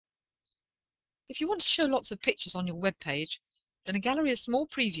If you want to show lots of pictures on your web page, then a gallery of small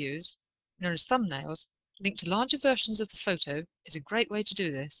previews, known as thumbnails, linked to larger versions of the photo is a great way to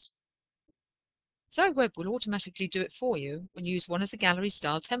do this. ZyWeb will automatically do it for you when you use one of the gallery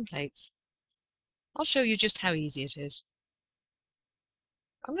style templates. I'll show you just how easy it is.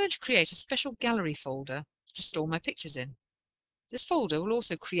 I'm going to create a special gallery folder to store my pictures in. This folder will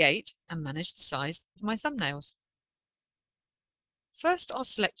also create and manage the size of my thumbnails. First, I'll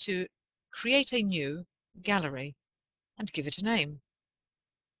select to create a new gallery and give it a name.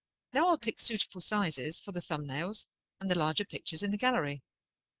 Now I'll pick suitable sizes for the thumbnails and the larger pictures in the gallery.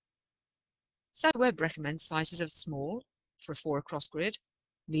 ZyWeb recommends sizes of small for a 4 across grid,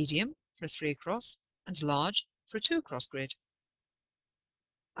 medium for a 3 across, and large for a 2 across grid.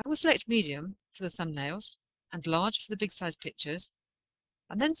 I will select medium for the thumbnails and large for the big size pictures,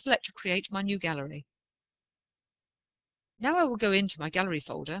 and then select to create my new gallery. Now I will go into my gallery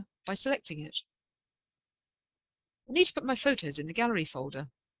folder by selecting it. I need to put my photos in the gallery folder.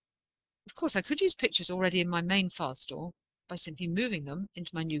 Of course, I could use pictures already in my main file store by simply moving them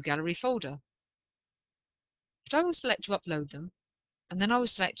into my new gallery folder. But I will select to upload them, and then I will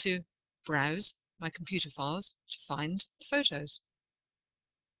select to browse my computer files to find the photos.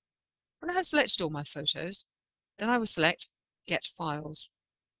 When I have selected all my photos, then I will select Get Files.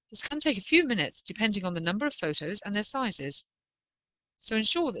 This can take a few minutes depending on the number of photos and their sizes, so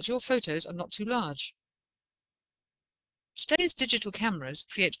ensure that your photos are not too large. Today's digital cameras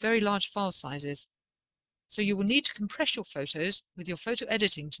create very large file sizes, so you will need to compress your photos with your photo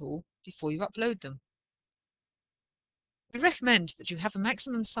editing tool before you upload them. We recommend that you have a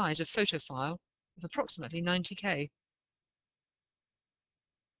maximum size of photo file of approximately 90K.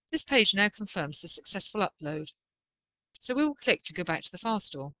 This page now confirms the successful upload, so we will click to go back to the file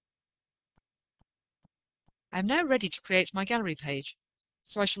store. I am now ready to create my gallery page,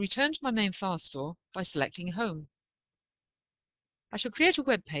 so I shall return to my main file store by selecting Home. I shall create a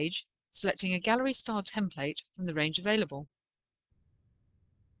web page, selecting a gallery style template from the range available.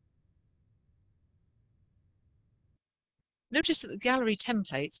 Notice that the gallery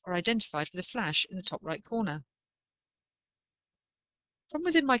templates are identified with a flash in the top right corner. From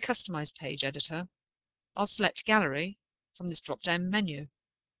within my Customize page editor, I'll select Gallery from this drop-down menu.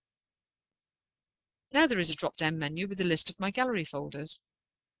 Now there is a drop-down menu with a list of my gallery folders.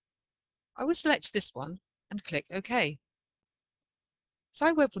 I will select this one and click OK.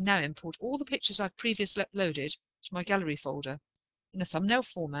 ZyWeb will now import all the pictures I've previously uploaded to my gallery folder in a thumbnail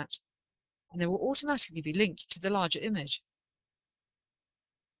format, and they will automatically be linked to the larger image.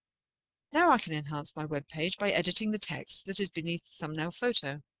 Now I can enhance my web page by editing the text that is beneath the thumbnail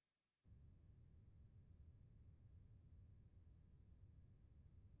photo.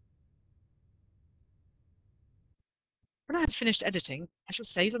 When I have finished editing, I shall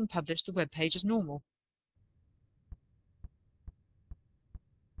save and publish the web page as normal.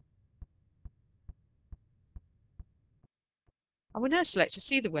 I will now select to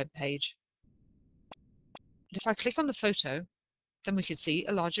see the web page. And if I click on the photo, then we can see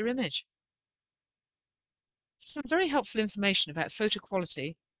a larger image. For some very helpful information about photo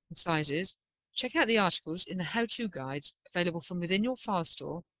quality and sizes, check out the articles in the how-to guides available from within your file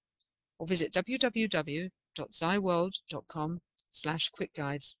store, or visit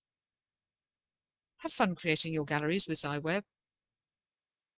www.zyworld.com/quickguides. Have fun creating your galleries with ZyWeb.